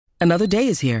Another day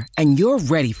is here, and you're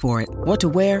ready for it. What to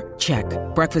wear? Check.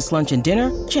 Breakfast, lunch, and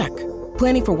dinner? Check.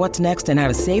 Planning for what's next and how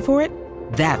to save for it?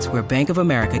 That's where Bank of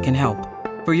America can help.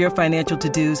 For your financial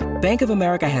to-dos, Bank of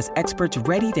America has experts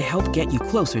ready to help get you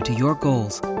closer to your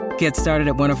goals. Get started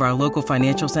at one of our local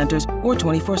financial centers or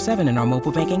 24/7 in our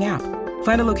mobile banking app.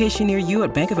 Find a location near you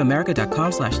at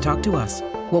bankofamerica.com/talktous.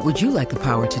 What would you like the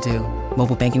power to do?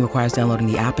 Mobile banking requires downloading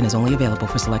the app and is only available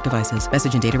for select devices.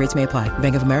 Message and data rates may apply.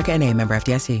 Bank of America N.A., member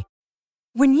FDIC.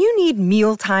 When you need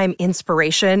mealtime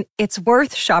inspiration, it's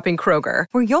worth shopping Kroger,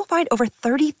 where you'll find over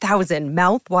 30,000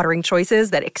 mouth-watering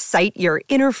choices that excite your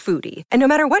inner foodie. And no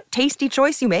matter what tasty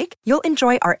choice you make, you'll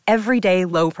enjoy our everyday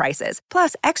low prices,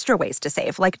 plus extra ways to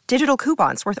save, like digital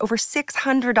coupons worth over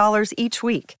 $600 each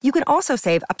week. You can also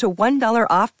save up to $1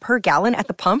 off per gallon at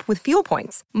the pump with fuel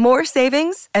points. More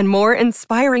savings and more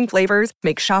inspiring flavors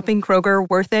make shopping Kroger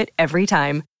worth it every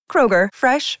time. Kroger,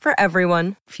 fresh for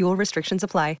everyone. Fuel restrictions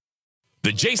apply.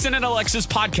 The Jason and Alexis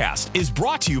podcast is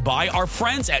brought to you by our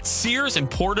friends at Sears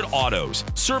Imported Autos,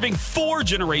 serving 4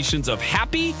 generations of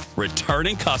happy,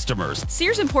 returning customers.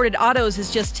 Sears Imported Autos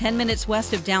is just 10 minutes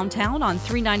west of downtown on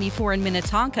 394 in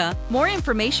Minnetonka. More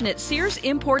information at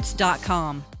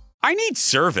SearsImports.com. I need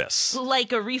service.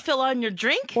 Like a refill on your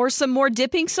drink? Or some more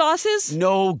dipping sauces?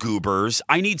 No, goobers.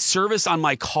 I need service on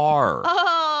my car.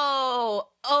 Oh,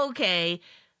 okay.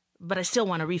 But I still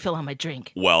want a refill on my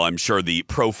drink. Well, I'm sure the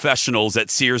professionals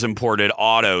at Sears Imported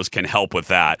Autos can help with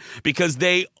that because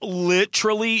they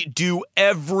literally do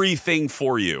everything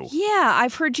for you. Yeah,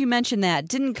 I've heard you mention that.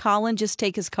 Didn't Colin just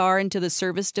take his car into the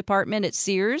service department at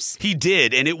Sears? He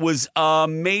did, and it was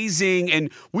amazing.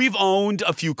 And we've owned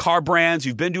a few car brands.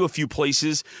 We've been to a few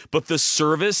places, but the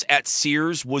service at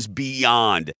Sears was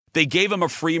beyond. They gave him a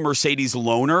free Mercedes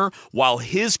loaner while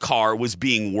his car was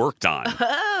being worked on.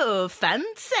 Oh,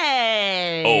 fancy.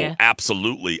 Oh,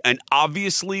 absolutely. And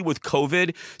obviously with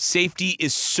COVID, safety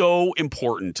is so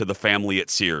important to the family at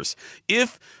Sears.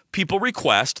 If people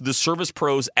request, the service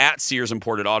pros at Sears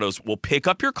Imported Autos will pick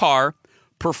up your car,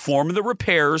 perform the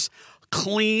repairs,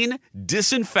 clean,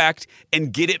 disinfect,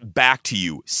 and get it back to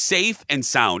you safe and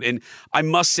sound. And I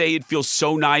must say, it feels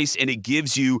so nice, and it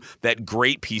gives you that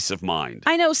great peace of mind.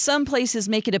 I know some places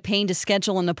make it a pain to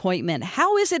schedule an appointment.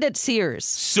 How is it at Sears?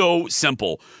 So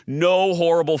simple. No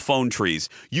horrible phone trees.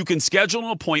 You can schedule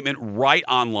an appointment right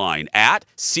online at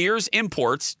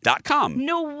SearsImports.com.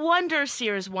 No wonder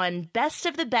Sears won Best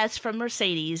of the Best from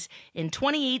Mercedes in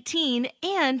 2018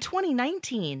 and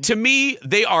 2019. To me,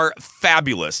 they are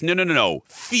fabulous. No.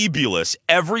 Fabulous.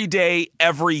 Every day,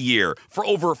 every year. For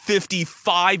over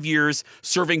 55 years,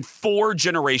 serving 4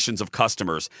 generations of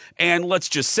customers. And let's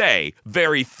just say,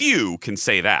 very few can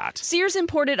say that. Sears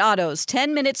Imported Autos,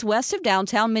 10 minutes west of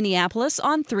downtown Minneapolis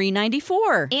on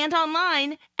 394. And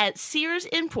online at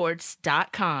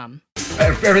SearsImports.com.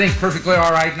 Everything's perfectly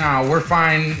all right now. We're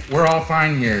fine. We're all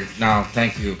fine here now.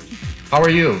 Thank you. How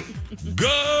are you?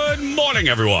 Good morning,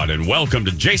 everyone, and welcome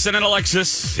to Jason and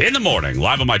Alexis in the morning,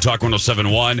 live on My Talk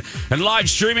 1071 and live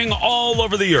streaming all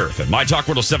over the earth at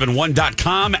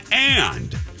MyTalk1071.com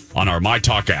and on our My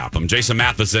Talk app. I'm Jason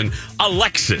Matheson.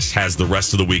 Alexis has the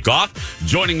rest of the week off.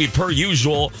 Joining me, per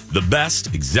usual, the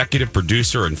best executive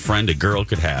producer and friend a girl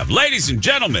could have. Ladies and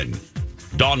gentlemen,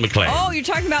 Dawn McClain. Oh, you're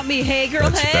talking about me. Hey, girl.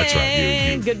 That's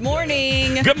right. You. Good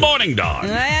morning. Good morning, Dawn.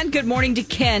 And good morning to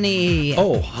Kenny.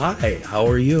 Oh, hi. How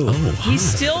are you? Oh, hi. He's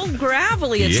still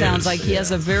gravelly. It sounds like he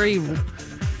has a very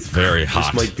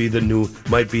hot. This might be the new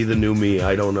me.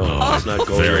 I don't know. It's not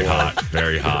going very well. hot.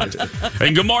 Very hot.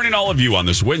 And good morning, all of you, on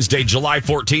this Wednesday, July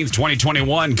 14th,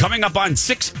 2021. Coming up on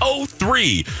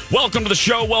 6:03. Welcome to the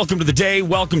show. Welcome to the day.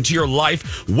 Welcome to your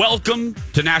life. Welcome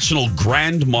to National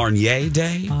Grand Marnier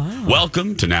Day. Oh.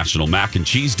 Welcome to National Mac and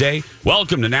Cheese Day.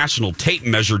 Welcome to National Tape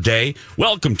Measure Day.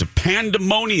 Welcome to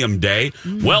Pandemonium Day.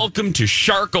 Welcome to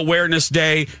Shark Awareness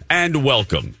Day. And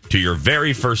welcome to your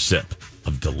very first sip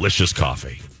of delicious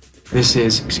coffee. This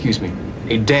is, excuse me,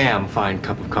 a damn fine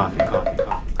cup of coffee. How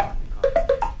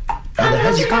the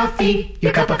hell's your coffee?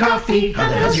 Your cup of coffee? How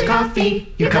the hell's your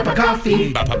coffee? Your cup of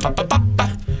coffee?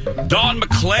 Dawn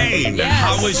McClain, Yes.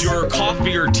 How was your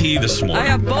coffee or tea this morning? I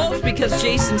have both because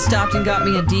Jason stopped and got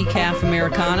me a decaf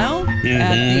Americano at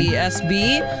the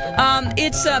SB.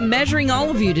 It's measuring all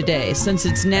of you today since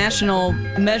it's National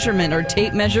Measurement or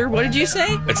Tape Measure. What did you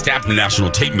say? It's National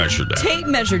Tape Measure Day. Tape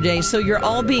Measure Day, so you're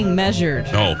all being measured.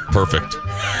 Oh, perfect.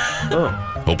 Oh.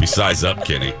 Hope you size up,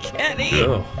 Kenny. Kenny.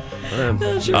 Oh.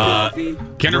 How's your coffee?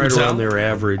 Kendra Right Mansell? around their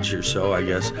average or so, I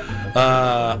guess.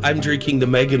 I'm drinking the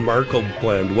Meghan Markle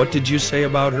blend. What did you say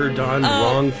about her, Don?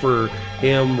 Wrong for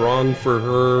him, wrong for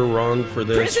her, wrong for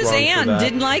this, Princess wrong Anne for that.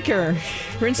 didn't like her.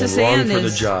 Princess And wrong Anne for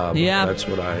is the job. Yeah, That's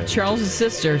what I. Charles's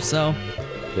sister. So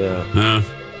Yeah.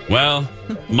 Well,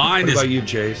 mine What is. about you,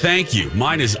 Jace? Thank you.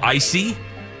 Mine is icy.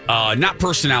 Not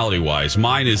personality-wise.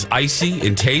 Mine is icy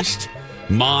in taste.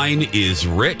 Mine is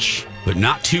rich, but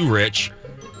not too rich.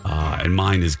 And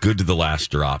mine is good to the last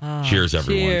drop. Cheers,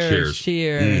 everyone.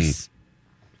 Cheers.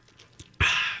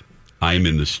 I am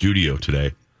in the studio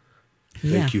today.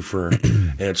 Thank you for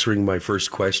answering my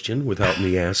first question without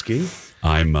me asking.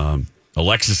 I'm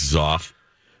Alexis is off,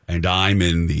 and I'm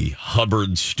in the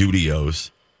Hubbard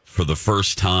Studios for the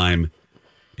first time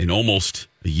in almost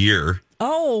a year.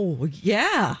 Oh,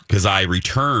 yeah. Because I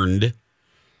returned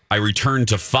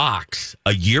to Fox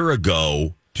a year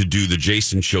ago to do the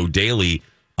Jason Show Daily.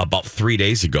 About 3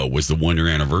 days ago was the 1 year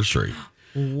anniversary.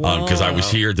 Because I was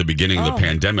here at the beginning of the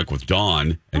pandemic with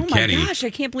Dawn and Kenny. Oh, my gosh. I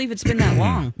can't believe it's been that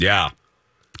long. Yeah.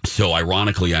 So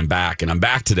ironically, I'm back, and I'm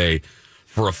back today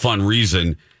for a fun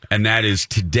reason, and that is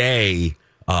today,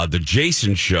 the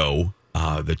Jason Show,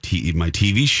 my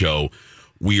TV show.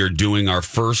 We are doing our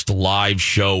first live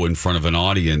show in front of an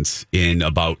audience in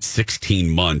about 16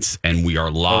 months, and we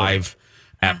are live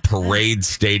at Parade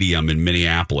Stadium in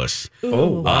Minneapolis.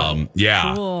 Oh, wow.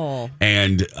 Yeah. Cool.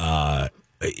 And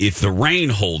if the rain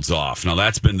holds off, now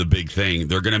that's been the big thing.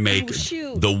 They're going to make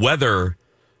the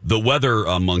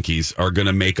weather monkeys are going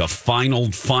to make a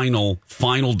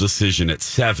final decision at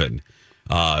 7.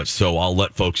 So I'll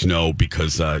let folks know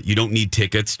because you don't need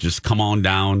tickets. Just come on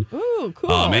down. Ooh,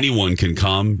 cool. Anyone can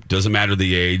come. Doesn't matter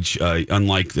the age.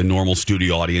 Unlike the normal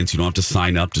studio audience, you don't have to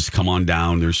sign up. Just come on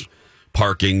down. There's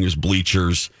parking. There's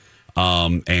bleachers.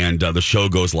 And the show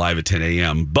goes live at 10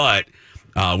 a.m. But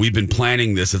we've been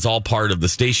planning this. It's all part of the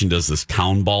station does this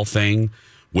town ball thing,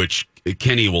 which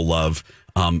Kenny will love.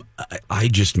 I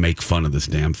just make fun of this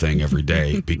damn thing every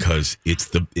day because it's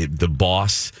the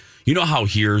boss. You know how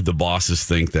here the bosses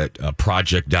think that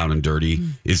Project Down and Dirty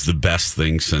is the best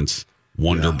thing since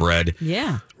Wonder Bread?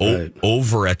 Yeah. Right.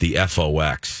 Over at the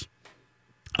FOX,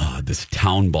 this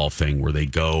town ball thing where they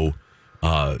go,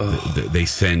 they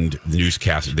send the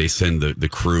newscasters, they send the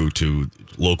crew to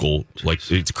local, like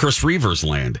it's Chris Reavers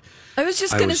land. I was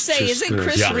just going to say, isn't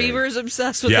Chris Reavers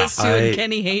obsessed with this too? And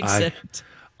Kenny hates it.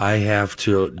 I have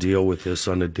to deal with this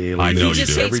on a daily I know basis. He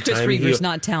just do. hates Chris Reavers,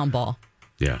 not Town Ball.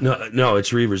 Yeah. No, it's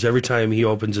Reavers. Every time he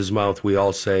opens his mouth, we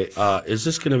all say, is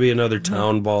this going to be another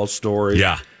town ball story?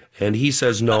 Yeah. And he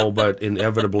says no, but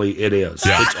inevitably it is.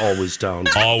 Yeah. It's always town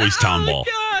ball. Always town ball.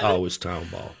 Always town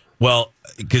ball. Well,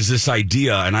 because this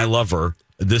idea, and I love her,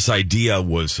 this idea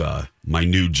was my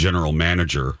new general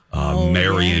manager,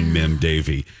 Marion Mim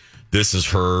Davey. This is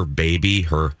her baby,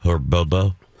 her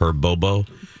Bobo.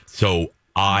 So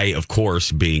I, of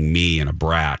course, being me and a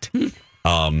brat,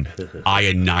 I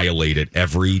annihilate it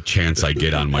every chance I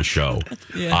get on my show.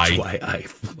 That's why I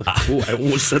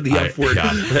almost said the F word.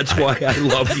 Yeah. That's why I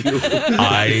love you.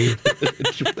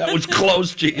 That was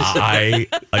close, jeez. I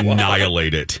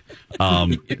annihilate it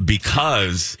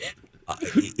because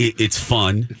it's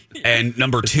fun. And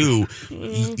number two,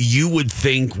 you would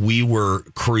think we were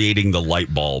creating the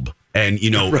light bulb. And,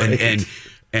 you know, Right.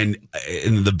 and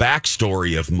the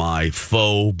backstory of my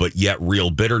faux but yet real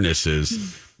bitterness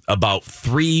is about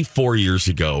 3-4 years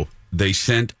ago, they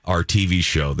sent our TV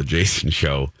show, The Jason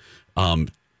Show,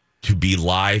 to be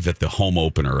live at the home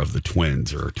opener of the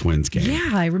Twins game. Yeah,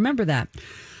 I remember that.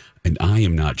 And I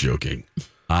am not joking.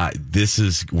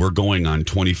 We're going on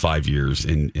 25 years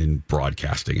in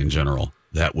broadcasting in general.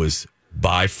 That was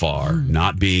by far,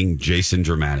 not being Jason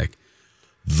dramatic,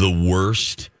 the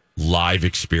worst live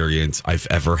experience I've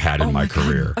ever had in my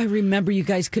career. I remember you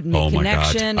guys couldn't make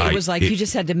connection. It was like you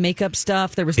just had to make up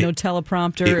stuff. There was no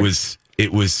teleprompter.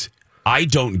 It was. I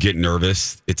don't get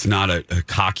nervous. It's not a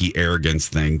cocky arrogance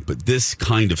thing, but this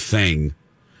kind of thing,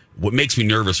 what makes me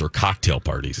nervous are cocktail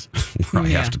parties where I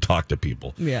have to talk to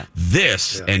people. Yeah.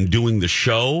 And doing the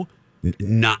show,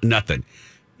 nothing.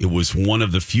 It was one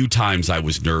of the few times I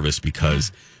was nervous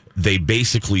because they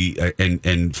basically,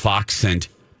 and Fox sent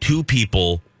 2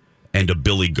 people and a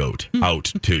billy goat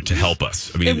out to help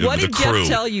us. I mean, and what the did crew. Jeff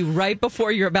tell you right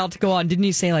before you're about to go on? Didn't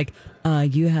he say like,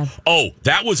 you have? Oh,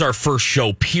 that was our first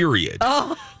show. Period.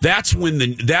 Oh, that's when the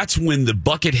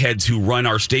bucketheads who run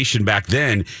our station back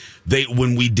then,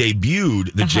 when we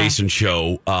debuted the Jason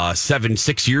Show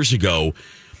 6 years ago,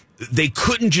 they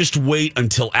couldn't just wait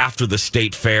until after the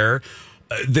state fair.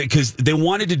 because they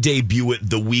wanted to debut it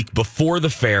the week before the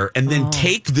fair and then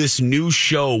take this new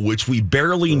show, which we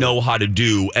barely know how to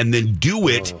do, and then do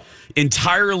it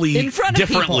entirely In front of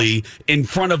differently in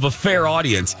front of a fair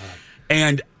audience.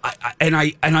 And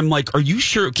I'm like, are you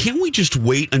sure? Can't we just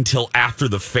wait until after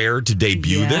the fair to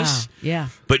debut this? Yeah.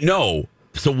 But no.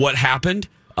 So what happened?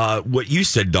 What you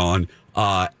said, Dawn,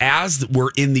 as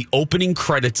we're in the opening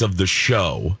credits of the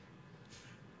show,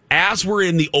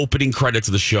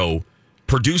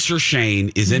 producer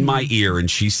Shane is in my ear,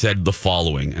 and she said the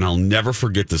following, and I'll never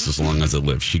forget this as long as I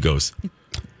live. She goes,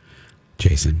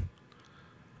 Jason,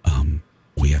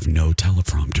 we have no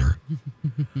teleprompter.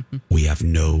 We have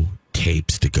no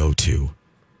tapes to go to.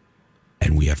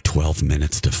 And we have 12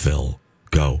 minutes to fill.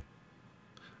 Go.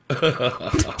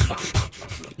 Oh,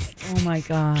 my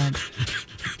God.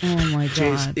 Oh, my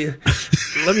God.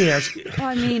 Let me ask you.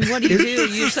 I mean, what do?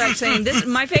 You start saying, "This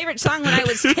my favorite song when I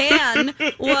was 10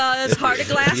 was Heart of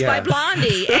Glass by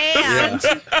Blondie." And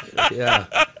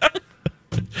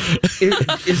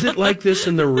Is it like this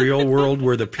in the real world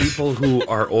where the people who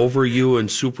are over you and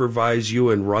supervise you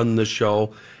and run the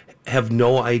show have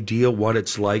no idea what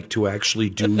it's like to actually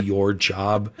do your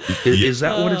job? Is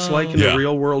that what it's like in the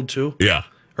real world too? Yeah.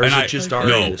 Or is it just our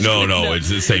industry? No, it's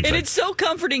the same thing. And it's so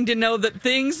comforting to know that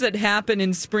things that happen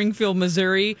in Springfield,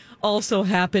 Missouri also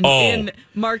happen in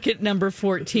market number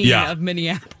 14 of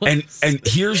Minneapolis. And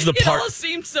here's the part. It all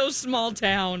seems so small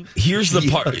town. Here's the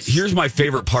part. Here's my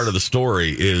favorite part of the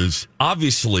story is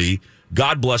obviously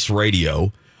God bless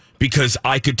radio, because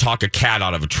I could talk a cat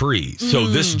out of a tree. So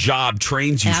this job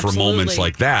trains you for moments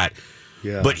like that.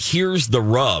 Yeah. But here's the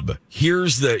rub.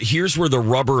 Here's where the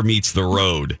rubber meets the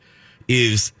road.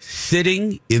 Is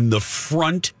sitting in the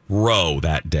front row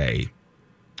that day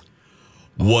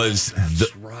was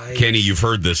right. Kenny, you've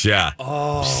heard this, yeah.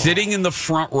 Sitting in the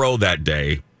front row that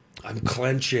day, I'm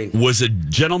clenching, was a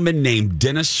gentleman named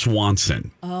Dennis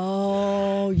Swanson.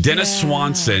 Dennis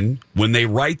Swanson, when they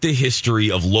write the history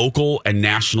of local and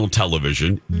national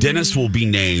television, Dennis will be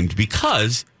named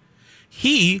because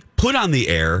he put on the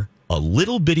air a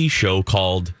little bitty show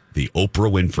called The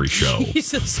Oprah Winfrey Show.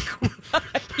 Jesus Christ.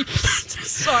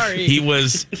 Sorry.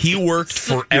 He worked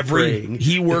for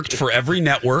every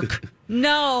network.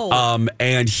 No.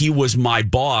 And he was my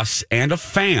boss and a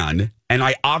fan, and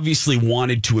I obviously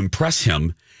wanted to impress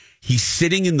him. He's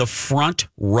sitting in the front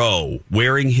row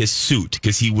wearing his suit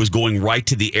because he was going right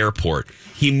to the airport.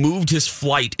 He moved his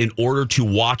flight in order to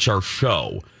watch our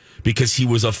show because he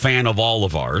was a fan of all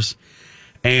of ours.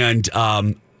 And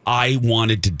I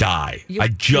wanted to die. I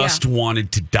just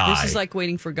wanted to die. This is like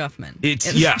waiting for Guffman.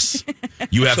 Yes.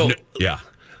 You have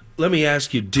Let me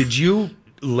ask you, did you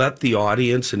let the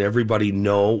audience and everybody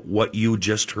know what you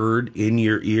just heard in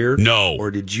your ear? No. Or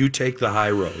did you take the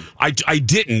high road? I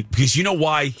didn't, because you know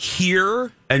why?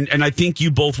 Here, and I think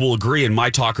you both will agree, and my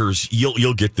talkers,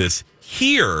 you'll get this.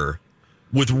 Here,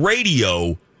 with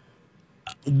radio,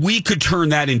 we could turn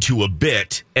that into a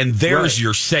bit, and there's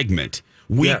your segment.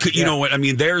 We could, you know what I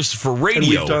mean? There's for radio. And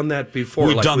we've done that before.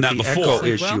 We've like done with that the before. Echo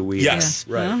issue. Yes.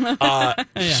 Right.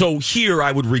 So here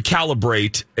I would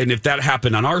recalibrate, and if that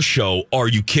happened on our show, are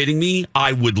you kidding me?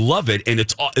 I would love it, and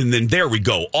then there we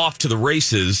go, off to the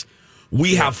races.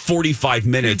 We have 45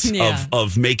 minutes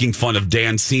of making fun of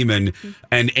Dan Seaman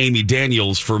and Amy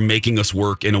Daniels for making us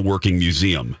work in a working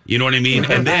museum. You know what I mean?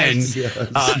 And then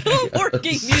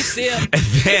working museum. And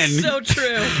then so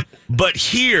true. But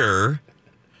here.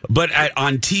 But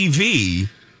on TV,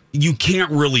 you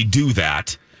can't really do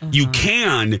that. You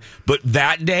can, but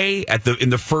that day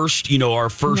in the first, our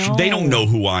first, they don't know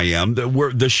who I am.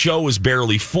 The show is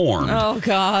barely formed. Oh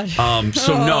God.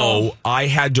 No, I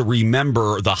had to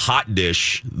remember the hot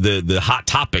dish, the hot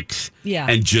topics,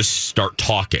 and just start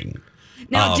talking.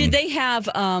 Now, did they have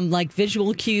like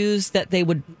visual cues that they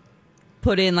would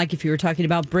put in, like if you were talking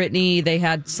about Britney, they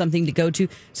had something to go to,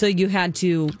 so you had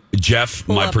to. Jeff,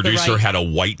 my producer, had a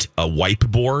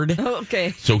whiteboard. Oh, okay.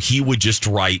 So he would just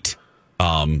write.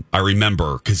 I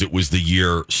remember because it was the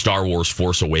year Star Wars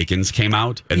Force Awakens came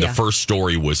out, and the first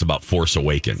story was about Force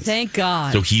Awakens. Thank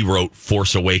God. So he wrote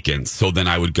Force Awakens. So then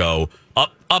I would go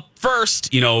up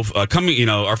first, coming,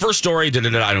 our first story, and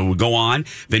it would go on.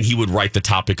 Then he would write the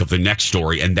topic of the next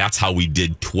story, and that's how we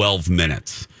did 12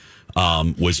 minutes.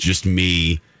 Was just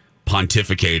me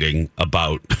pontificating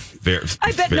about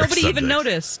I bet nobody even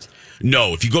noticed.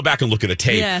 No, if you go back and look at the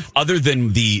tape, other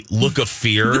than the look of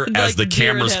fear as the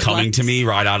camera's coming to me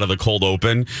right out of the cold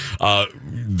open,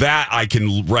 that I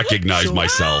can recognize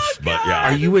myself. But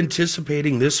yeah, are you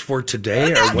anticipating this for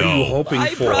today, or what are you hoping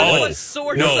for? A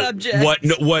sore subject.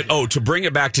 What? Oh, to bring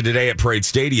it back to today at Parade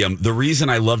Stadium. The reason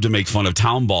I love to make fun of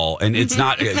Town Ball, and it's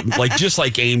not just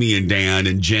like Amy and Dan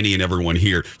and Jenny and everyone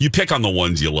here. You pick on the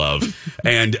ones you love,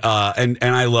 and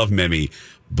I love Mimi.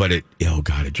 But it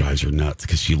drives her nuts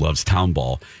because she loves Town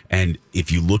Ball. And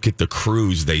if you look at the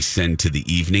crews they send to the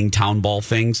evening Town Ball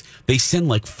things, they send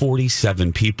like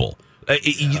 47 people.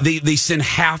 They send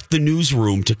half the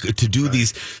newsroom to do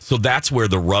these. So that's where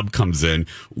the rub comes in.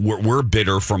 We're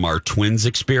bitter from our Twins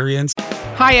experience.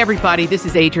 Hi, everybody. This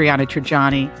is Adriana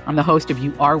Trajani. I'm the host of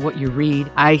You Are What You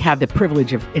Read. I have the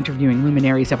privilege of interviewing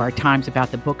luminaries of our times about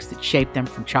the books that shaped them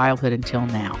from childhood until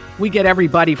now. We get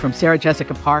everybody from Sarah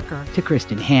Jessica Parker to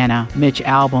Kristen Hanna, Mitch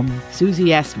Albom, Susie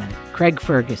Essman, Craig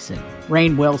Ferguson,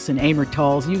 Rainn Wilson, Amor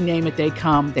Tolls, you name it, they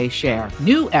come, they share.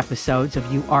 New episodes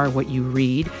of You Are What You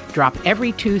Read drop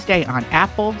every Tuesday on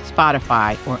Apple,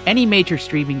 Spotify, or any major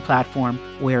streaming platform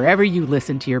wherever you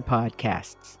listen to your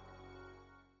podcasts.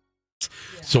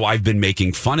 So I've been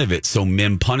making fun of it. So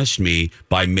Mim punished me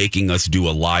by making us do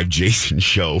a live Jason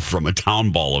show from a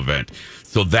Town Ball event.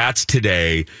 So that's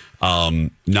today,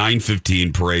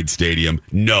 9:15 Parade Stadium.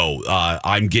 No,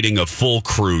 I'm getting a full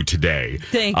crew today.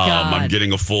 Thank God. I'm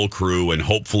getting a full crew, and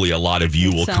hopefully a lot of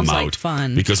you will come out.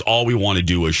 Fun. Because all we want to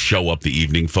do is show up the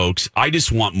evening, folks. I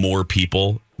just want more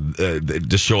people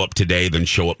to show up today than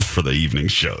show up for the evening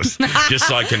shows, just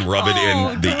so I can rub it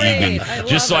in the evening,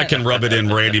 just so I can rub it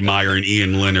in Randy Meyer and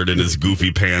Ian Leonard in his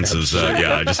goofy pants.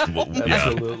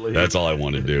 Absolutely. That's all I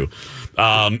want to do.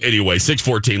 Anyway,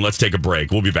 6:14. Let's take a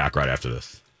break. We'll be back right after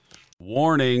this.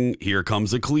 Warning, here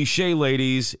comes a cliche,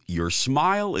 ladies. Your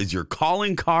smile is your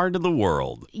calling card to the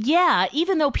world. Yeah,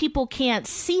 even though people can't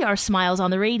see our smiles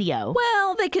on the radio.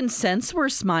 Well, they can sense we're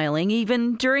smiling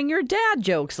even during your dad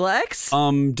jokes, Lex.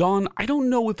 Dawn, I don't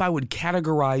know if I would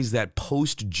categorize that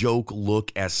post-joke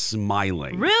look as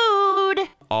smiling. Rude!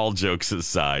 All jokes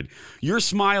aside, your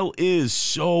smile is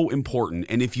so important,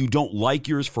 and if you don't like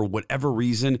yours for whatever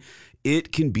reason,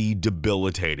 it can be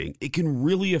debilitating. It can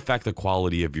really affect the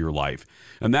quality of your life.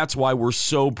 And that's why we're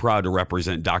so proud to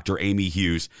represent Dr. Amy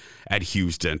Hughes at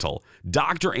Hughes Dental.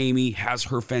 Dr. Amy has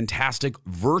her fantastic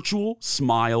virtual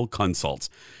smile consults.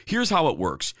 Here's how it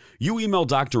works. You email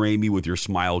Dr. Amy with your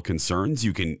smile concerns.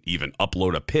 You can even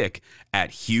upload a pic at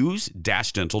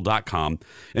hughes-dental.com,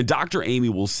 and Dr. Amy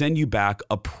will send you back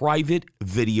a private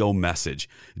video message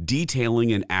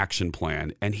detailing an action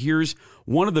plan. And here's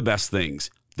one of the best things.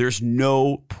 There's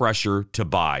no pressure to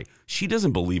buy. She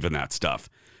doesn't believe in that stuff.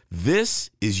 This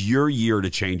is your year to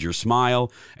change your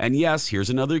smile. And yes, here's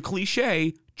another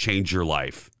cliche, change your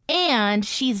life. And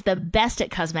she's the best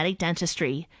at cosmetic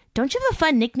dentistry. Don't you have a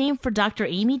fun nickname for Dr.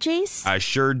 Amy, Jace? I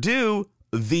sure do.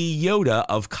 The Yoda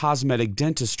of cosmetic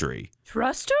dentistry.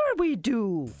 Trust her, we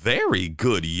do. Very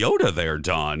good Yoda there,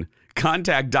 Dawn.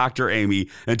 Contact Dr. Amy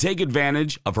and take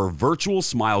advantage of her virtual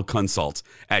smile consults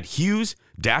at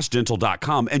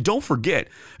hughes-dental.com. And don't forget,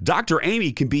 Dr.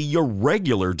 Amy can be your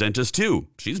regular dentist too.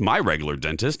 She's my regular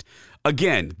dentist.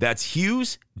 Again, that's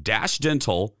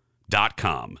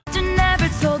hughes-dental.com.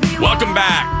 Welcome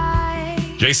back.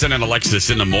 Jason and Alexis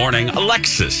in the morning.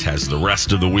 Alexis has the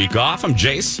rest of the week off. I'm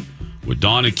Jace with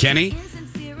Dawn and Kenny.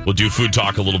 We'll do food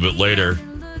talk a little bit later.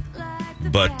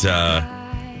 But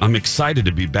I'm excited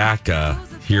to be back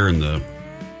here in the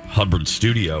Hubbard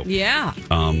studio. Yeah.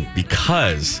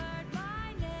 Because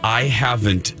I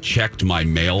haven't checked my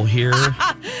mail here.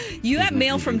 You have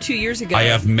mail from 2 years ago. I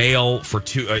have mail for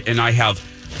two, and I have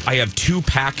two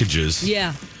packages.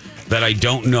 Yeah. That I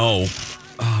don't know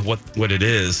what it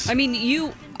is. I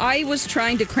mean, I was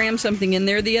trying to cram something in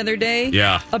there the other day.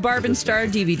 Yeah. A Barb and Star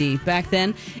DVD back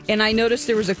then. And I noticed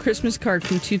there was a Christmas card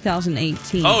from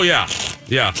 2018. Oh, yeah.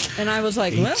 Yeah. And I was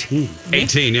like, 18.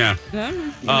 18, yeah.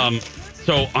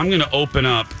 So I'm going to open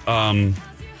up.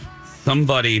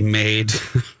 Somebody made.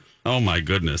 Oh, my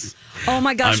goodness. Oh,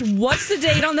 my gosh. What's the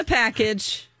date on the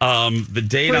package? The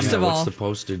date First of all, what's the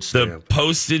postage stamp? The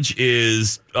postage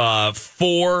is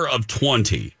 4 of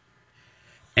 20.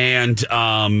 And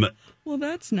well,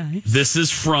 that's nice. This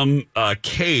is from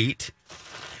Kate,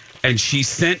 and she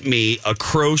sent me a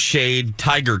crocheted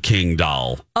Tiger King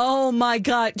doll. Oh my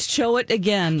God! Show it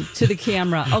again to the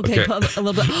camera. Okay. A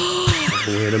little bit.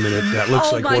 Wait a minute. That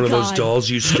looks like one of those dolls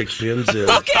you stick pins in.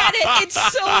 Look at it.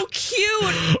 It's so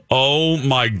cute. Oh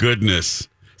my goodness.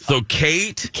 So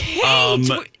Kate,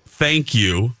 thank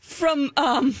you. From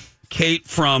Kate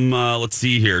from, let's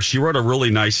see here. She wrote a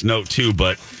really nice note, too,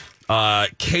 but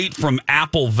Kate from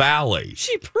Apple Valley.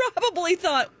 She probably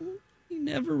thought, you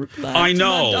never replied I to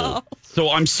know. my doll. So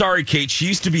I'm sorry, Kate. She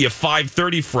used to be a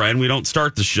 5:30 friend. We don't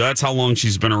start the show. That's how long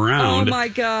she's been around. Oh, my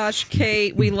gosh,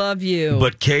 Kate, we love you.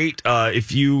 But Kate,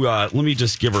 if you let me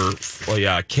just give her. Well,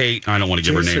 yeah, Kate. I don't want to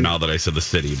give her name now that I said the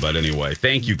city, but anyway,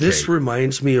 thank you, Kate. This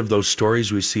reminds me of those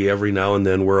stories we see every now and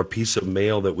then, where a piece of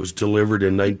mail that was delivered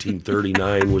in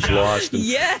 1939 was lost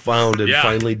and found and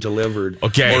finally delivered.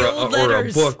 Okay, or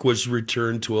a book was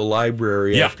returned to a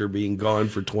library after being gone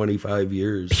for 25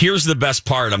 years. Here's the best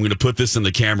part. I'm going to put this in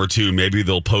the camera too. Maybe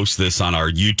they'll post this on our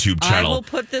YouTube channel. I will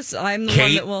put this. I'm the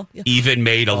Kate one that will. even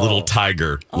made a little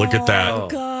tiger. Look at that. Oh,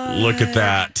 God. Look at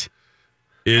that.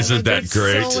 Isn't that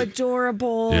great? So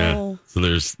adorable. Yeah. So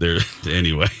there's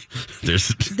anyway. There's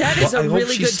that is a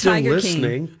really good Tiger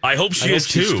King. I hope she is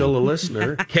too. She's still a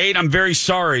listener. Kate, I'm very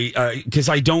sorry because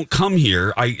I don't come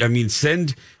here. I mean,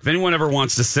 send if anyone ever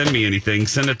wants to send me anything,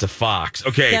 send it to Fox.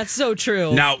 Okay, that's so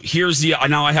true. Now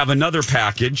now I have another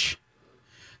package.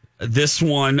 This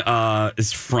one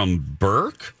is from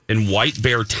Burke in White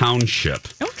Bear Township.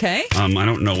 Okay. I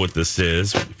don't know what this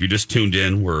is. If you just tuned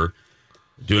in, we're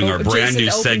doing our brand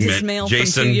new segment. His mail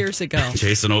Jason, from 2 years ago.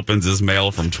 Jason opens his mail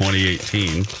from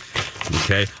 2018.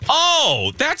 Okay.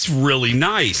 Oh, that's really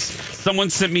nice.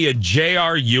 Someone sent me a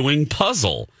J.R. Ewing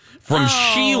puzzle from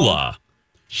Sheila.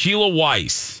 Sheila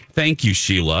Weiss. Thank you,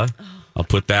 Sheila. I'll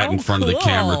put that in front of the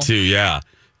camera, too. Yeah.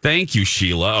 Thank you,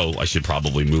 Sheila. Oh, I should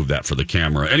probably move that for the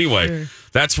camera. Anyway,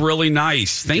 that's really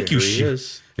nice. Thank you, Sheila.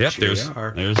 Yep, there's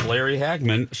Larry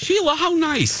Hagman. Sheila, how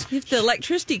nice. If the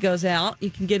electricity goes out,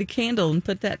 you can get a candle and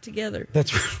put that together.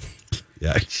 That's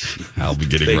yeah, I'll be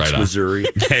getting right on. Missouri.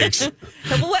 Thanks.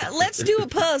 Let's do a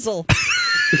puzzle.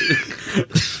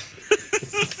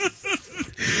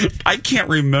 I can't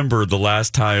remember the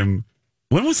last time.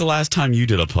 When was the last time you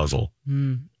did a puzzle?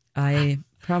 I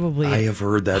have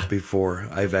heard that before.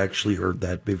 I've actually heard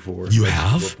that before. You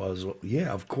have? A puzzle.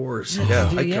 Yeah, of course. Yeah,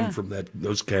 I come from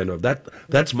those kind of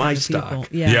that's my stock.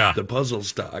 Yeah. The puzzle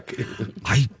stock.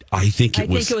 I think it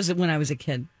was. think it was when I was a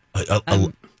kid.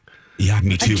 Yeah,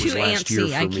 me too. I'm too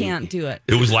antsy. I can't do it.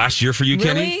 It was last year for you, really?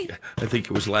 Kenny? I think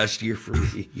it was last year for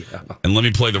me. Yeah. And let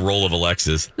me play the role of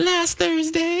Alexis. Last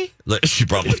Thursday. She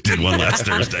probably did one last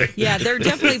Thursday. Yeah, they're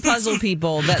definitely puzzle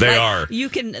people. They are. You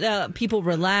can people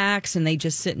relax and they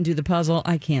just sit and do the puzzle.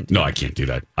 I can't do that. I can't do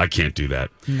that. I can't do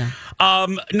that. No.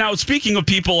 Now, speaking of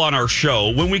people on our show,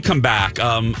 when we come back,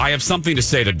 I have something to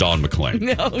say to Dawn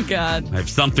McClain. Oh, God. I have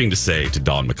something to say to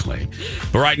Dawn McClain.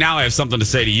 But right now, I have something to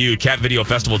say to you. Cat Video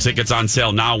Festival tickets on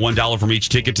sale now. $1 from each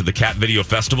ticket to the Cat Video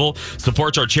Festival.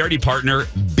 Supports our charity partner,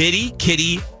 Bitty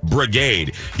Kitty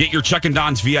Brigade. Get your Chuck and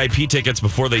Don's VIP tickets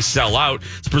before they sell out.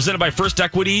 It's presented by First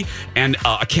Equity and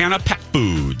Acana Pet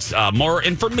Foods. More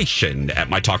information at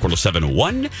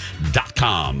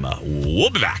mytalk1071.com. We'll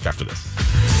be back after this.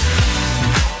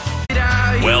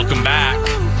 Welcome back.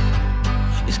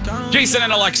 Jason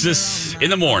and Alexis in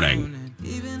the morning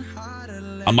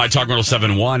on My Talk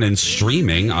 1071 and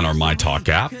streaming on our My Talk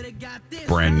app.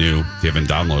 Brand new. If you haven't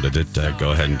downloaded it,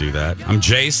 go ahead and do that. I'm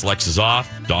Jace. Lex is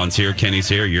off. Dawn's here. Kenny's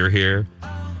here. You're here.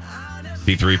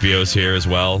 C3PO's here as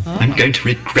well. I'm going to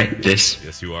regret this.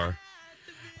 Yes, you are.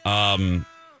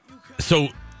 So,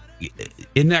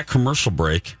 in that commercial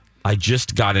break, I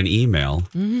just got an email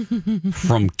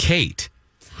from Kate,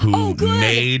 who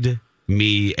made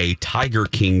me a Tiger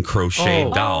King crochet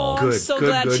doll. I'm so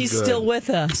glad she's still with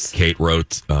us. Kate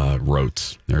wrote.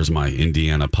 There's my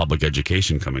Indiana public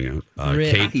education coming out.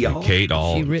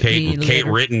 Kate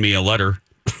written me a letter.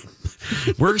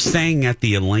 We're staying at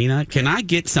the Elena. Can I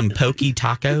get some pokey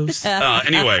tacos?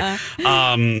 Anyway,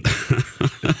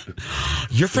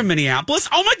 you're from Minneapolis?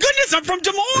 Oh my goodness, I'm from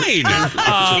Des Moines.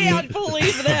 I can't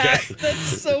believe that. Okay.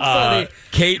 That's so funny.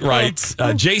 Kate writes,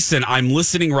 Jason, I'm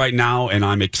listening right now and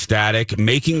I'm ecstatic.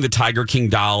 Making the Tiger King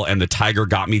doll and the tiger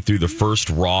got me through the first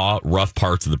rough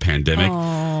parts of the pandemic.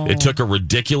 It took a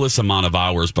ridiculous amount of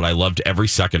hours, but I loved every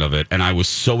second of it. And I was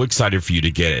so excited for you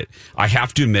to get it. I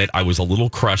have to admit, I was a little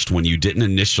crushed when you didn't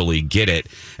initially get it.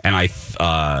 And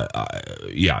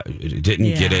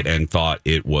didn't get it and thought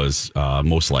it was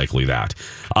most likely that.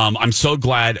 I'm so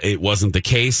glad it wasn't the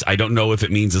case. I don't know if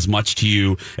it means as much to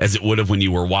you as it would have when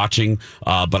you were watching,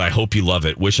 but I hope you love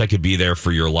it. Wish I could be there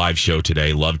for your live show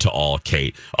today. Love to all,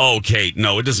 Kate. Oh, Kate,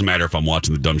 no, it doesn't matter if I'm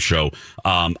watching the dumb show.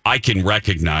 I can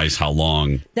recognize how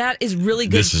long. That is really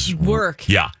good work.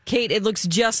 Yeah. Kate, it looks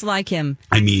just like him.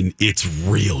 I mean, it's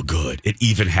real good. It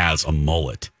even has a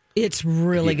mullet. It's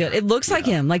really good. It looks like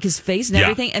him, like his face and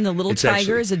everything. And the little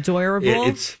tiger is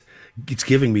adorable. It's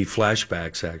giving me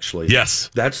flashbacks, actually. Yes.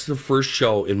 That's the first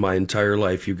show in my entire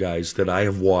life, you guys, that I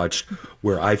have watched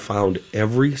where I found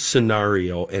every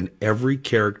scenario and every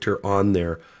character on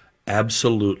there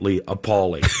absolutely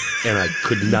appalling. And I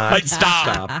could not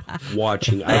stop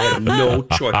watching. I had no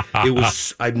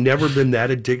choice. I've never been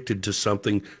that addicted to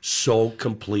something so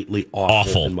completely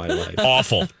awful in my life.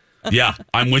 Awful. Yeah,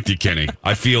 I'm with you, Kenny.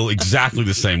 I feel exactly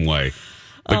the same way.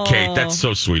 But Kate, that's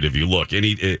so sweet of you. Look,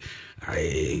 it's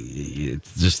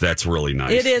just, that's really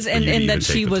nice. It is, and that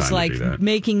she was like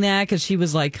making that because she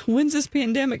was like, "When's this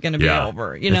pandemic going to be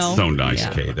over?" You know, it's so nice,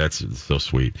 Kate. That's so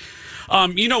sweet.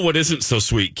 You know what isn't so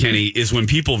sweet, Kenny, is when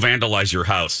people vandalize your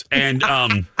house. And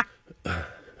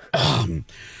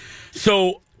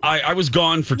so I was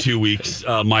gone for 2 weeks,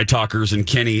 my talkers and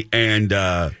Kenny, and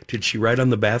did she write on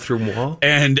the bathroom wall?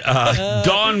 And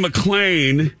Dawn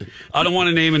McLean, I don't want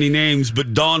to name any names,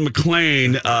 but Dawn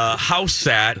McLean house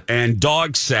sat and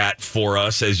dog sat for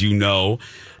us, as you know.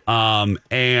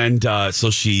 And so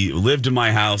she lived in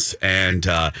my house. And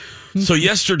so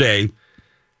yesterday,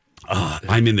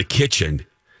 I'm in the kitchen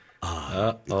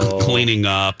cleaning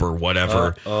up or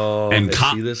whatever. And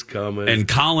I see this coming. And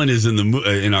Colin is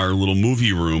in our little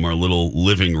movie room, our little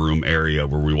living room area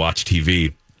where we watch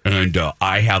TV. And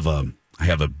I have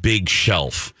a big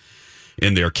shelf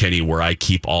in there, Kenny, where I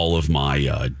keep all of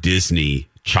my Disney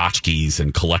tchotchkes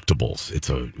and collectibles. It's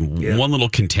one little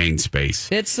contained space.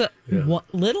 It's what,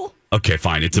 little? Okay,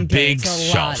 fine. It's a big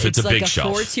shelf. It's a big shelf.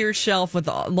 It's like a 4-tier shelf with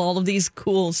all of these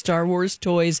cool Star Wars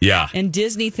toys and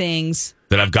Disney things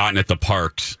that I've gotten at the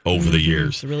parks over the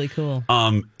years. It's really cool.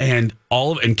 And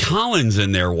Colin's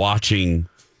in there watching,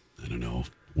 I don't know,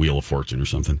 Wheel of Fortune or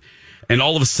something. And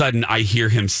all of a sudden I hear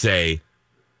him say,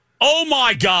 "Oh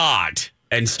my God,"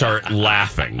 and start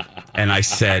laughing. And I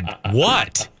said,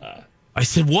 "What?" I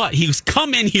said, "What?" He goes,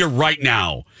 "Come in here right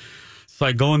now." So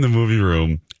I go in the movie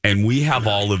room. And we have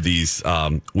all of these.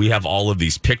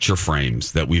 Picture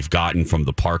frames that we've gotten from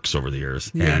the parks over the years.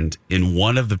 Yeah. And in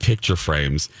one of the picture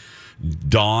frames,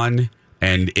 Dawn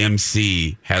and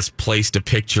MC has placed a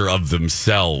picture of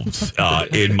themselves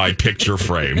in my picture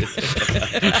frame.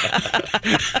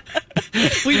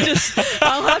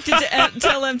 I'll have to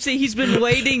tell MC he's been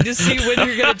waiting to see when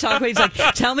you're going to talk about it. He's like,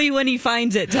 tell me when he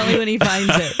finds it. Tell me when he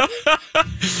finds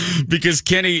it. Because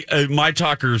Kenny, my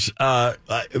talkers,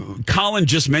 Colin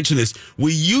just mentioned this.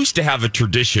 We used to have a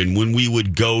tradition when we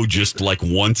would go just like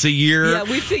once a year. Yeah,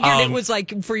 we figured it was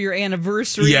like for your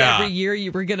anniversary every year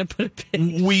you were going to put a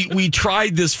picture. We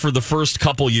tried this for the first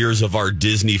couple years of our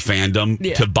Disney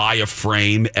fandom to buy a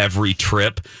frame every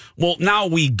trip. Well, now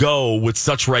we go with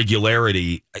such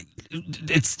regularity.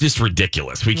 It's just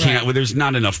ridiculous. We can't. There's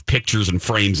not enough pictures and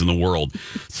frames in the world,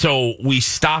 so we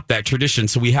stopped that tradition.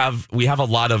 So we have a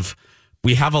lot of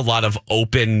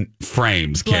open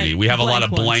frames, Kenny. We have a lot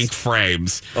of blank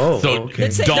frames. Oh, so okay.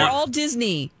 They're all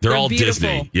Disney. They're all beautiful.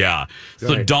 Disney. Yeah.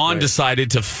 So Dawn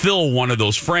decided to fill one of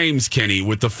those frames, Kenny,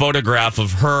 with the photograph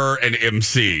of her and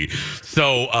MC.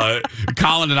 So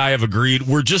Colin and I have agreed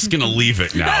we're just going to leave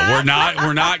it now. We're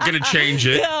not going to change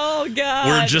it. Oh God.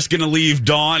 We're just going to leave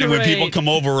Dawn, and when people come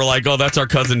over, we're like, "Oh, that's our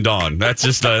cousin Dawn. That's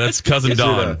just that's cousin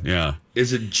Dawn." Yeah.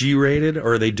 Is it G-rated,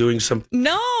 or are they doing some?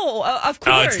 No, of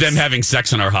course. It's them having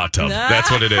sex in our hot tub.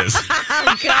 That's what it is.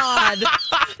 Oh, God.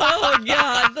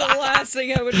 The last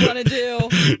thing I would want to do.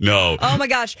 No. Oh, my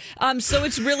gosh. So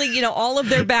it's really, all of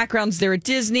their backgrounds. They're at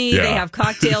Disney. Yeah. They have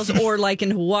cocktails, or like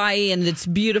in Hawaii, and it's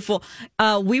beautiful.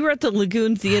 We were at the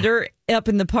Lagoon Theater up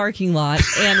in the parking lot,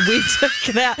 and we took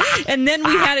that, and then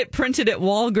we had it printed at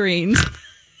Walgreens.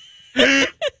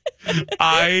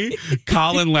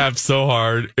 Colin laughed so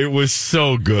hard. It was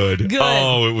so good.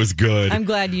 Oh, it was good. I'm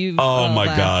glad you. Oh my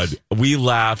laughed. God, we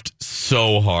laughed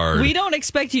so hard. We don't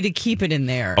expect you to keep it in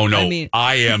there. Oh no,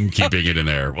 I am keeping it in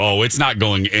there. Oh, it's not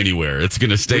going anywhere. It's going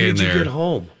to stay in there. When did you get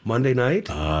home? Monday night?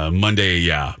 Monday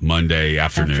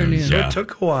afternoon. Yeah. So it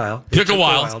took a while. Took a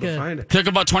while to find it. Took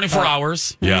about 24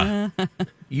 hours. Yeah.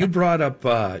 You brought up.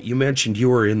 You mentioned you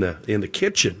were in the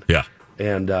kitchen. Yeah.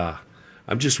 And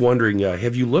I'm just wondering,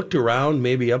 have you looked around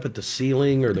maybe up at the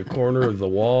ceiling or the corner of the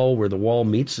wall where the wall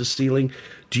meets the ceiling?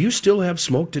 Do you still have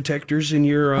smoke detectors in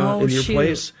your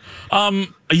place?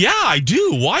 Yeah, I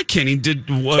do. Why, Kenny?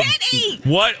 Kenny!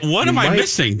 What am I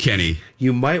missing, Kenny?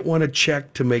 You might want to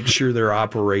check to make sure they're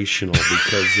operational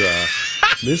because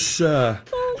Miss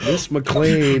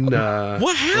McLean.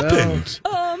 What happened?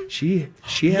 She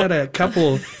had a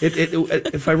couple.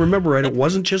 If I remember right, it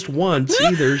wasn't just once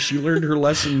either. She learned her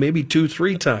lesson maybe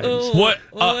 2-3 times. What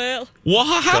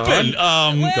happened?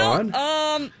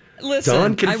 Dawn? listen.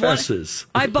 Don confesses.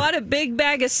 I bought a big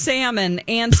bag of salmon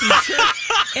and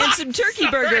some turkey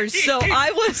burgers. So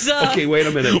I was. Okay, wait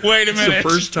a minute. It's the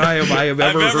first time I have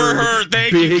ever heard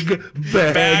big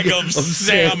bag of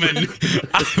salmon.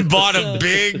 I bought a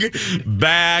big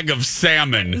bag of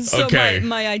salmon. So okay.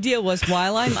 my idea was,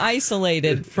 while I'm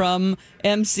isolated from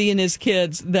MC and his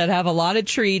kids that have a lot of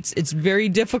treats, it's very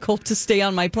difficult to stay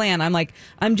on my plan. I'm like,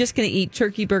 I'm just going to eat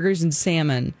turkey burgers and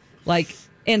salmon,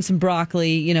 and some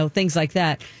broccoli, things like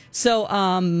that. So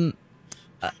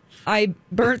I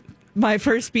burnt my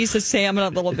first piece of salmon a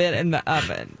little bit in the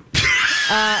oven.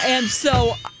 And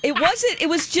so it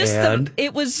was just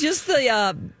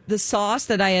the sauce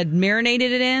that I had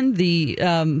marinated it in, the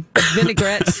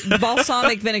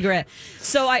balsamic vinaigrette.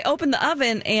 So I opened the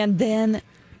oven, and then,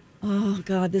 oh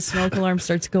God, the smoke alarm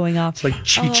starts going off. It's like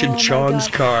Cheech and Chong's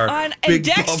car. And Big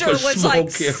Dexter puff of was like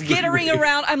smoke skittering everywhere.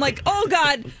 around. I'm like, oh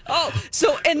God. Oh,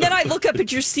 and then I look up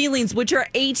at your ceilings, which are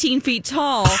 18 feet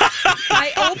tall.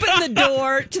 I open the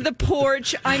door to the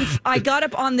porch. I got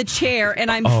up on the chair, and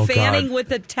I'm fanning God.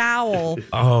 with a towel.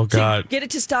 Oh God. To get it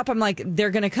to stop. I'm like,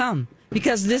 they're going to come.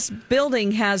 Because this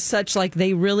building has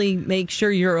they really make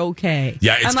sure you're okay.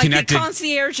 Yeah, it's I'm like, connected. the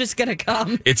concierge is going to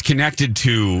come. It's connected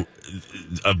to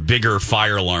a bigger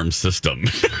fire alarm system.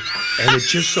 And it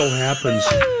just so happens,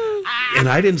 and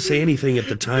I didn't say anything at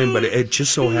the time, but it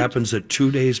just so happens that 2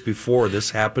 days before,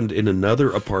 this happened in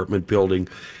another apartment building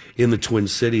in the Twin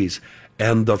Cities.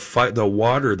 And the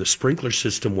sprinkler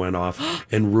system went off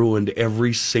and ruined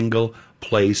every single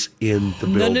place in the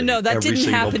building. No, that Every didn't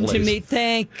single happen to place. me.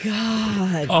 Thank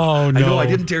God. Oh, no. I know, I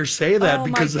didn't dare say that Oh,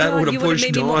 because my that God, would you have would've pushed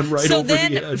made me Dawn more- right so over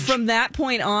then, the edge. from that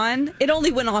point on, it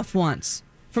only went off once.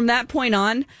 From that point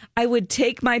on, I would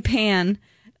take my pan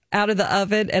out of the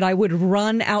oven and I would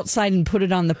run outside and put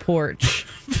it on the porch.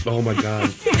 Oh my God.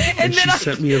 And she then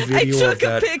sent me a video I of took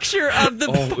that. a picture of the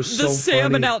Oh, it was so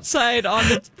salmon funny. outside on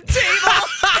the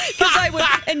table.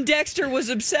 And Dexter was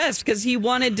obsessed because he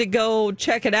wanted to go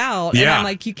check it out. And Yeah. I'm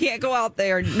like, you can't go out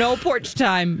there. No porch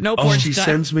time. No Oh, porch she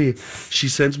time. sends me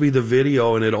the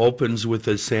video, and it opens with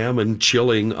the salmon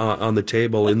chilling on the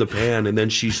table in the pan, and then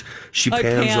she I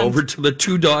pans panned. over to the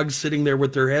two dogs sitting there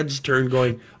with their heads turned,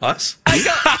 going, "Us."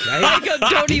 I go,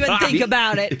 don't even think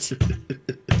about it.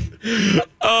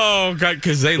 Oh God,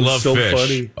 because they love so fish.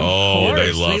 funny. Oh, they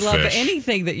Of course, love they love fish.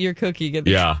 anything that you're cooking in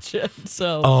the Yeah. kitchen.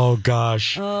 So, Oh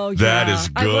gosh. oh, That yeah. is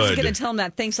I wasn't good. going to tell him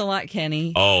that. Thanks a lot,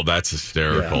 Kenny. Oh, that's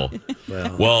hysterical.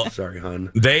 Well, sorry,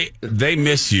 hon. They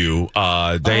miss you.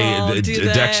 do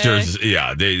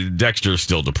they? Dexter's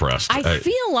still depressed. I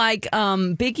feel like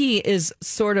Biggie is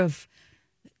sort of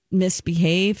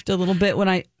misbehaved a little bit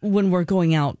when we're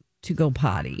going out to go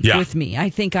potty with me.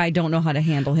 I think I don't know how to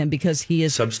handle him because he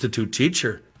is substitute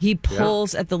teacher. He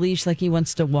pulls at the leash like he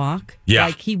wants to walk. Yeah.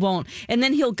 Like he won't. And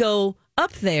then he'll go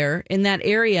up there in that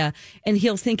area and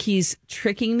he'll think he's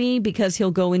tricking me because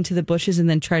he'll go into the bushes and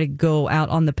then try to go out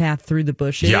on the path through the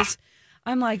bushes. Yeah.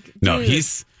 I'm like, dude. No,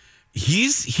 he's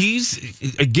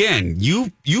again,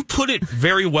 you put it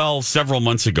very well several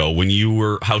months ago when you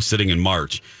were house sitting in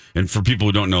March. And for people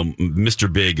who don't know,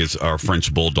 Mr. Big is our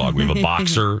French bulldog. We have a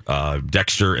boxer,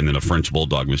 Dexter, and then a French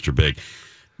bulldog, Mr. Big.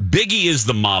 Biggie is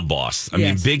the mob boss. I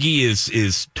mean, Biggie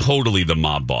is totally the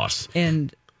mob boss.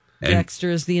 And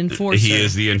Dexter is the enforcer. He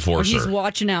is the enforcer. He's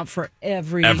watching out for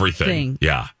everything.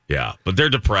 Yeah. But they're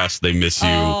depressed. They miss you.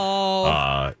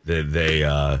 Oh.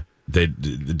 They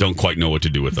don't quite know what to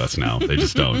do with us now. They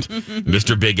just don't.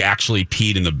 Mr. Big actually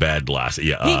peed in the bed last.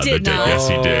 Yeah, He did not. Yes,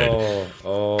 he did.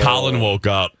 Colin woke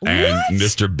up and What?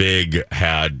 Mr. Big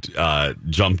had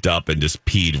jumped up and just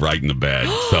peed right in the bed.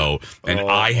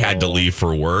 I had to leave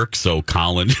for work, so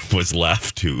Colin was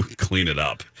left to clean it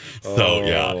up. So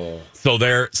yeah, so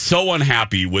they're so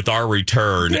unhappy with our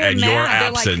return They're and your mad.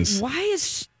 They're like, absence. Why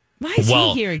is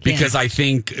he here again? Because I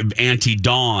think Auntie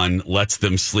Dawn lets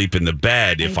them sleep in the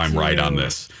bed, if I'm right on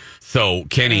this. So,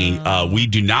 Kenny, we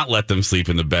do not let them sleep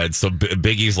in the bed. So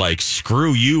Biggie's like,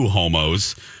 screw you,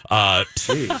 homos. I'm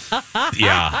going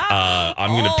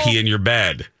to pee in your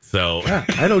bed. So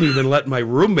I don't even let my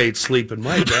roommate sleep in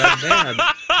my bed. Man.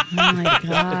 Oh my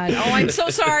God. Oh, I'm so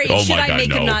sorry. Oh, Should my I God, make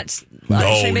no. him not? Should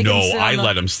I make No, him sit on I the-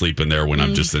 let him sleep in there when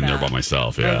I'm just in there by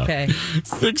myself. Yeah. Okay.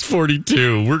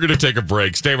 6:42. We're going to take a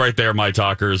break. Stay right there, my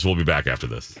talkers. We'll be back after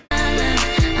this.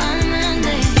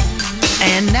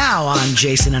 And now on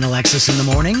Jason and Alexis in the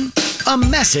Morning, a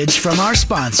message from our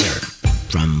sponsor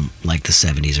from like the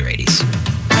 70s or 80s.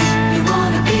 You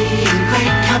wanna be in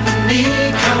great company?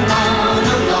 Come on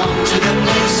along to the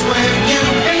place where you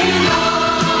belong.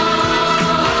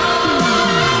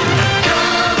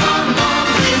 Come on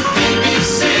with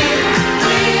BBC.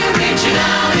 We're reaching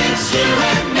out, it's you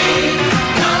and me.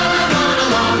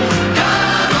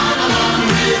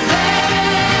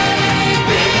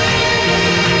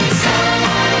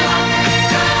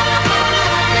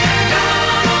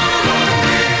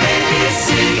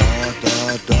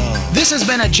 This has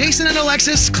been a Jason and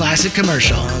Alexis classic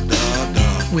commercial.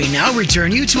 We now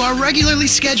return you to our regularly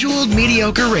scheduled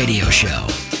mediocre radio show.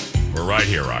 We're right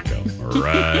here, Rocco. We're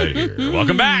right here.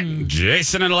 Welcome back.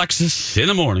 Jason and Alexis in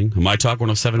the morning. My Talk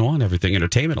 107.1, Everything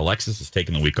Entertainment. Alexis is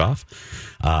taking the week off.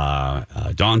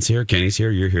 Dawn's here. Kenny's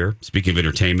here. You're here. Speaking of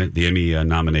entertainment, the Emmy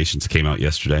nominations came out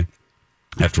yesterday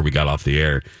after we got off the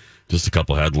air. Just a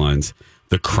couple headlines.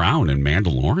 The Crown and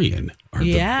Mandalorian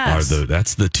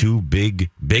that's the two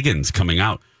biggins coming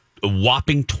out. A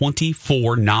whopping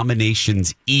 24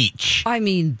 nominations each. I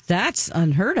mean, that's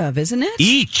unheard of, isn't it?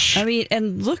 Each. I mean,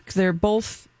 and look, they're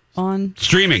both on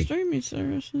streaming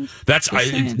services.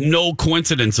 It's no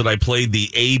coincidence that I played the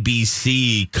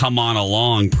ABC Come On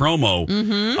Along promo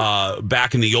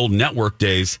back in the old network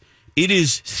days. It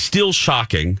is still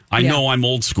shocking. I know I'm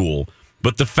old school,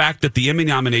 but the fact that the Emmy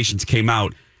nominations came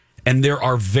out, and there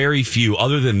are very few,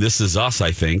 other than This Is Us, I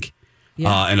think,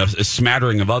 and a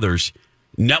smattering of others.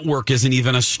 Network isn't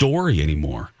even a story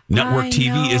anymore. Network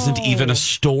TV isn't even a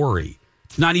story.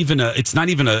 It's not even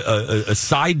a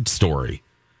side story.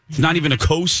 It's not even a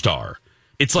co-star.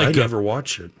 It's like I never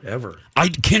watch it ever.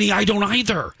 Kenny, I don't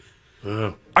either.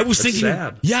 I was thinking,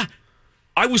 sad. Yeah,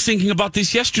 I was thinking about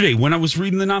this yesterday when I was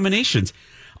reading the nominations.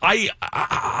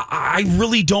 I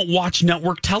really don't watch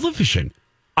network television.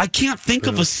 I can't think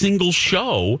of a single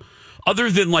show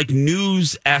other than like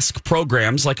news-esque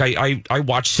programs. Like I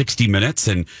watch 60 Minutes,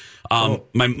 and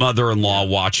my mother-in-law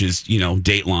watches,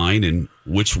 Dateline and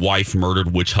which wife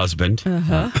murdered which husband.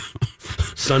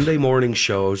 Sunday morning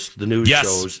shows, the news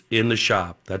shows in the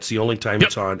shop. That's the only time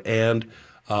it's on. And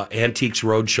Antiques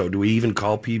Roadshow. Do we even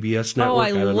call PBS Network? Oh,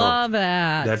 I love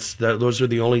that. Those are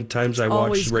the only times I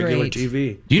watch regular great.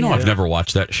 TV. Do you know I've never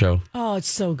watched that show? Oh, it's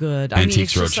so good. Antiques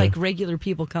it's just Roadshow. like regular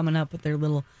people coming up with their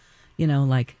little,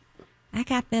 like, I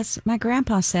got this. My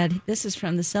grandpa said this is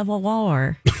from the Civil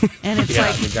War, and it's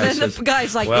the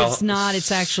guy's like, it's not.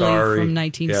 It's actually from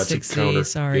 1960.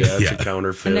 Sorry, it's a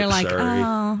counterfeit. And they're like,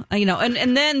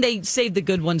 and then they save the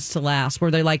good ones to last,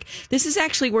 where they're like, this is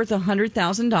actually worth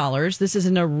 $100,000. This is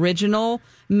an original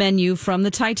menu from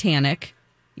the Titanic.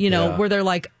 Where they're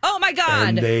like, oh my God.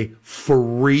 And they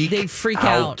freak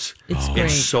out. It's great.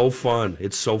 It's so fun.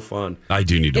 It's so fun. I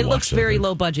do need to watch it. It looks very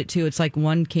low budget, too. It's like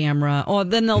one camera. Oh,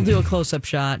 then they'll do a close-up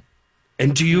shot.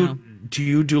 And do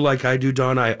you do like I do,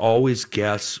 Don? I always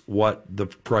guess what the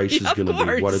price is going to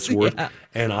be, what it's worth. Yeah.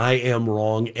 And I am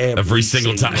wrong every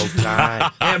single time.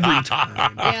 Every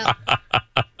time. Yeah.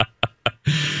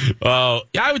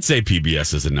 I would say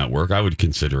PBS is a network. I would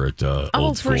consider it old school.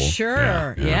 Oh, for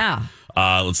sure. Yeah.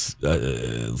 Let's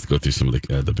go through some of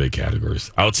the big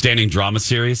categories. Outstanding drama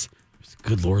series.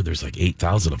 Good Lord, there's like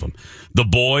 8,000 of them. The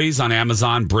Boys on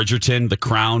Amazon, Bridgerton, The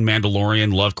Crown,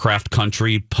 Mandalorian, Lovecraft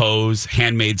Country, Pose,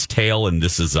 Handmaid's Tale, and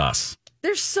This Is Us.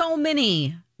 There's so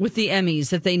many with the Emmys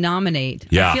that they nominate.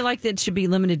 Yeah. I feel like that should be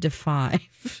limited to 5.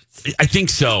 I think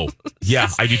so. Yeah,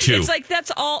 I do too. It's like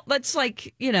that's all. That's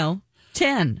like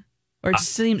 10, or it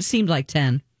seemed like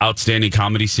 10. Outstanding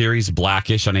comedy series,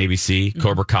 Blackish on ABC,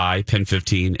 Cobra Kai, Pen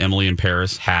 15, Emily in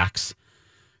Paris, Hacks,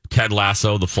 Ted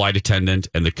Lasso, The Flight Attendant,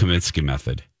 and The Kominsky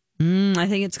Method. I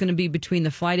think it's going to be between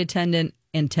The Flight Attendant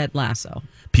and Ted Lasso.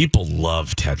 People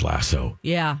love Ted Lasso.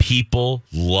 Yeah. People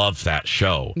love that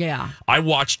show. Yeah. I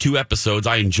watched 2 episodes.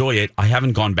 I enjoy it. I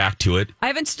haven't gone back to it. I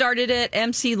haven't started it.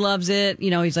 MC loves it.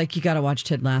 He's like, you got to watch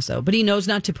Ted Lasso. But he knows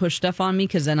not to push stuff on me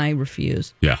because then I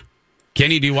refuse. Yeah.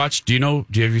 Kenny, have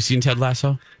you seen Ted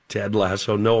Lasso? Ted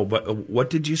Lasso, no. But what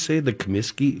did you say? The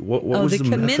Kominsky? What was the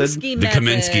method? Method? The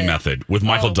Kominsky Method with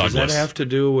Michael Douglas. Does that have to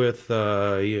do with,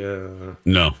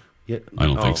 No. Yeah. I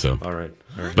don't think so. All right.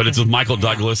 But it's with Michael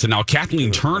Douglas, and now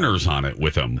Kathleen Turner's on it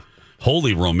with him.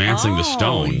 Holy Romancing the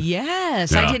Stone.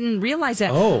 Yes. Yeah. I didn't realize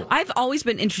that. Oh. I've always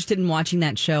been interested in watching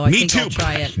that show. Me too. I'll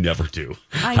try it. I never do.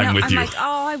 I know. I'm with you. like,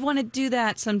 I want to do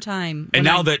that sometime. And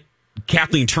now that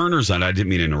Kathleen Turner's on it, I didn't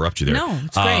mean to interrupt you there. No,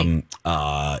 it's great.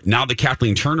 Now that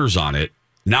Kathleen Turner's on it,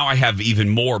 now I have even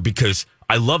more because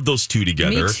I love those two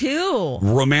together. Me too.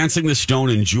 Romancing the Stone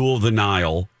and Jewel of the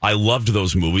Nile. I loved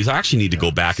those movies. I actually need to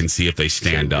go back and see if they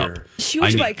stand up. She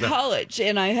was my college,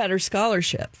 and I had her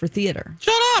scholarship for theater.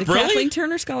 Shut up, the really? Kathleen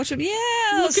Turner scholarship.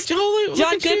 Yes. Look at you.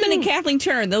 John Goodman and Kathleen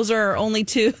Turner. Those are only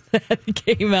 2 that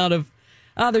came out of.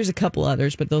 There's a couple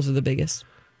others, but those are the biggest.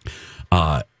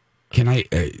 Can I?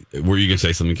 Were you going to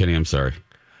say something, Kenny? I'm sorry.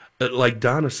 Like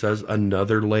Donna says,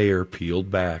 another layer peeled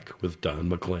back with Don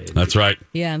McLean. That's right.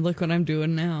 Yeah, and look what I'm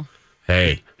doing now.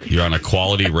 Hey, you're on a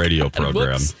quality radio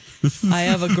program. I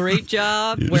have a great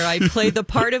job where I play the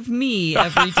part of me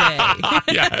every day.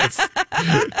 Yes.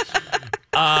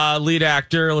 Lead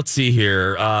actor. Let's see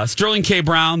here. Sterling K.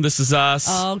 Brown. This Is Us.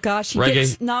 Oh gosh, he Reggae.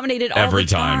 gets nominated all Every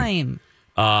the time.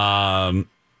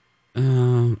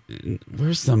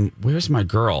 Where's my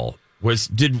girl? Was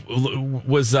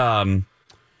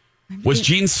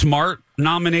Jean Smart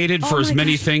nominated for as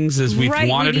many things as we've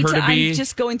wanted her to be? I'm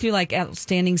just going through like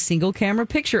outstanding single camera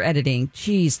picture editing.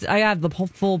 Jeez, I have the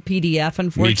full PDF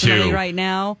unfortunately right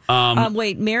now.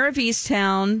 Wait, Mayor of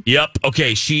Easttown. Yep.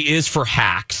 Okay, she is for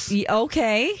Hacks.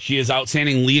 Okay. She is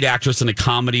outstanding lead actress in a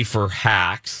comedy for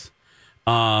Hacks.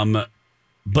 But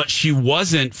she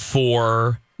wasn't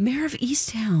for Mayor of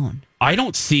Easttown. I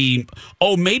don't see.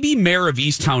 Oh, maybe Mayor of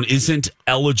Easttown isn't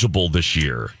eligible this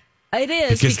year. It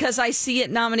is because I see it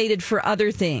nominated for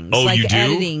other things. Oh, like you do?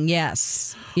 editing,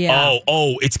 yes. Yeah.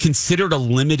 Oh, it's considered a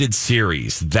limited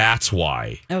series. That's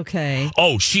why. Okay.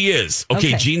 Oh, she is.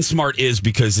 Okay, Jean Smart is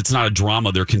because it's not a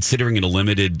drama. They're considering it a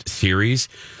limited series.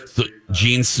 So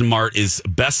Jean Smart is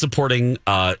best supporting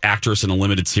actress in a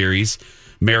limited series,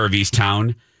 Mayor of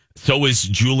Easttown. So is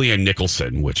Julianne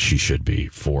Nicholson, which she should be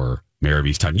for Mayor of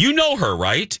Easttown. You know her,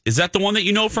 right? Is that the one that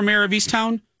you know from Mayor of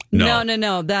Easttown? No. I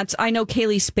know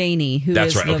Kaylee Spaney, who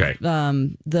is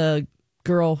the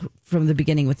girl from the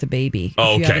beginning with the baby.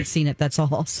 If you haven't seen it, that's all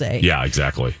I'll say. Yeah,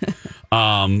 exactly.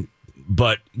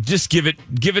 But just give it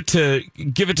to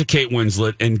Kate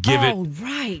Winslet and give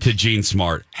it to Jean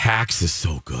Smart. Hacks is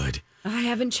so good. I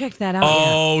haven't checked that out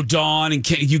yet. Dawn and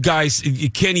Kenny, you guys,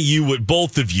 Kenny,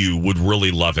 both of you would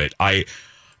really love it.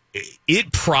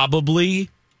 It probably.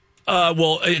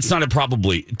 It's not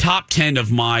probably top 10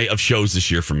 of shows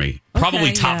this year for me.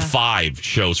 Probably top 5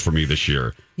 shows for me this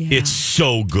year. Yeah. It's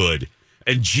so good,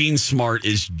 and Jean Smart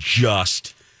is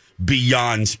just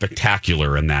beyond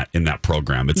spectacular in that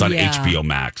program. It's on HBO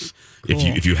Max. Cool.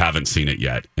 If you haven't seen it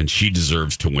yet, and she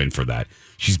deserves to win for that.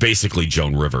 She's basically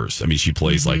Joan Rivers. I mean, she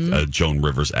plays like a Joan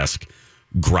Rivers-esque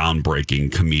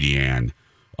groundbreaking comedian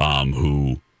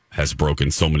who has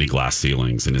broken so many glass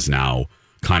ceilings and is now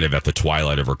kind of at the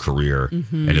twilight of her career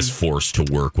and is forced to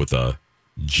work with a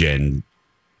Gen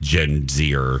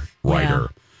Zer writer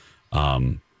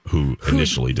who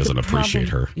initially doesn't appreciate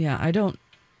her. Yeah, I don't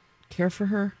care for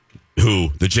her. Who?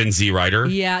 The Gen Z writer?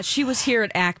 Yeah, she was here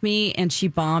at Acme and she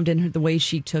bombed, and the way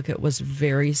she took it was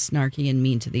very snarky and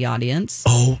mean to the audience.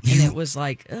 Oh, and it was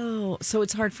like, so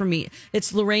it's hard for me.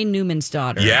 It's Lorraine Newman's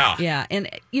daughter. Yeah. Yeah, and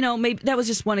maybe that was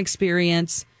just one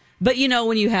experience. But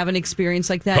when you have an experience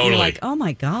like that, you're like, oh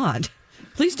my God,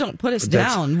 please don't put us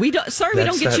down. We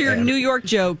don't get your New York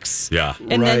jokes. Yeah.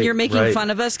 And then you're making fun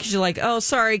of us because you're like, oh,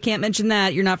 sorry, can't mention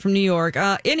that. You're not from New York.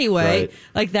 Anyway,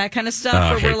 like that kind of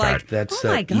stuff where we're like, that's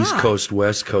my God. East Coast,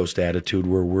 West Coast attitude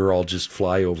where we're all just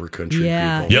flyover country people.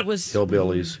 Yep. It was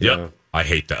hillbillies. Yep. Yeah. I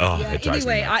hate that. Oh, it drives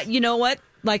me nuts. You know what?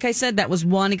 Like I said, that was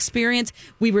one experience.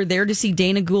 We were there to see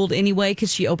Dana Gould anyway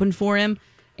because she opened for him,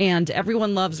 and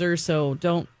everyone loves her, so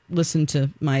don't listen to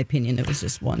my opinion. It was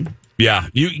just one. Yeah,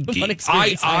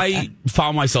 I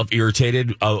found myself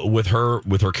irritated with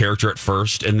her character at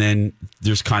first, and then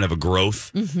there's kind of a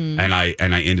growth, and I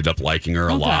ended up liking her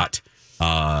a lot.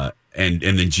 And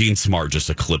then Jean Smart just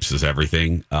eclipses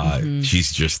everything.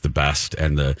 She's just the best,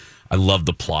 and I love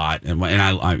the plot, and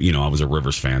I was a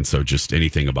Rivers fan, so just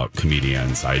anything about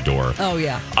comedians I adore. Oh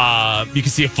yeah. You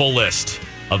can see a full list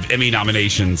of Emmy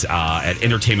nominations at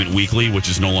Entertainment Weekly, which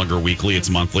is no longer weekly, it's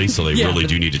monthly, so they really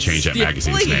do need to change that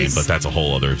magazine's name, but that's a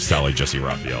whole other Sally Jesse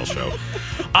Raphael show.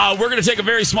 We're going to take a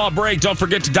very small break. Don't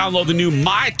forget to download the new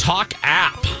My Talk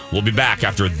app. We'll be back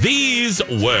after these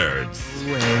words.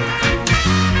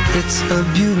 It's a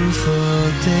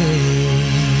beautiful day.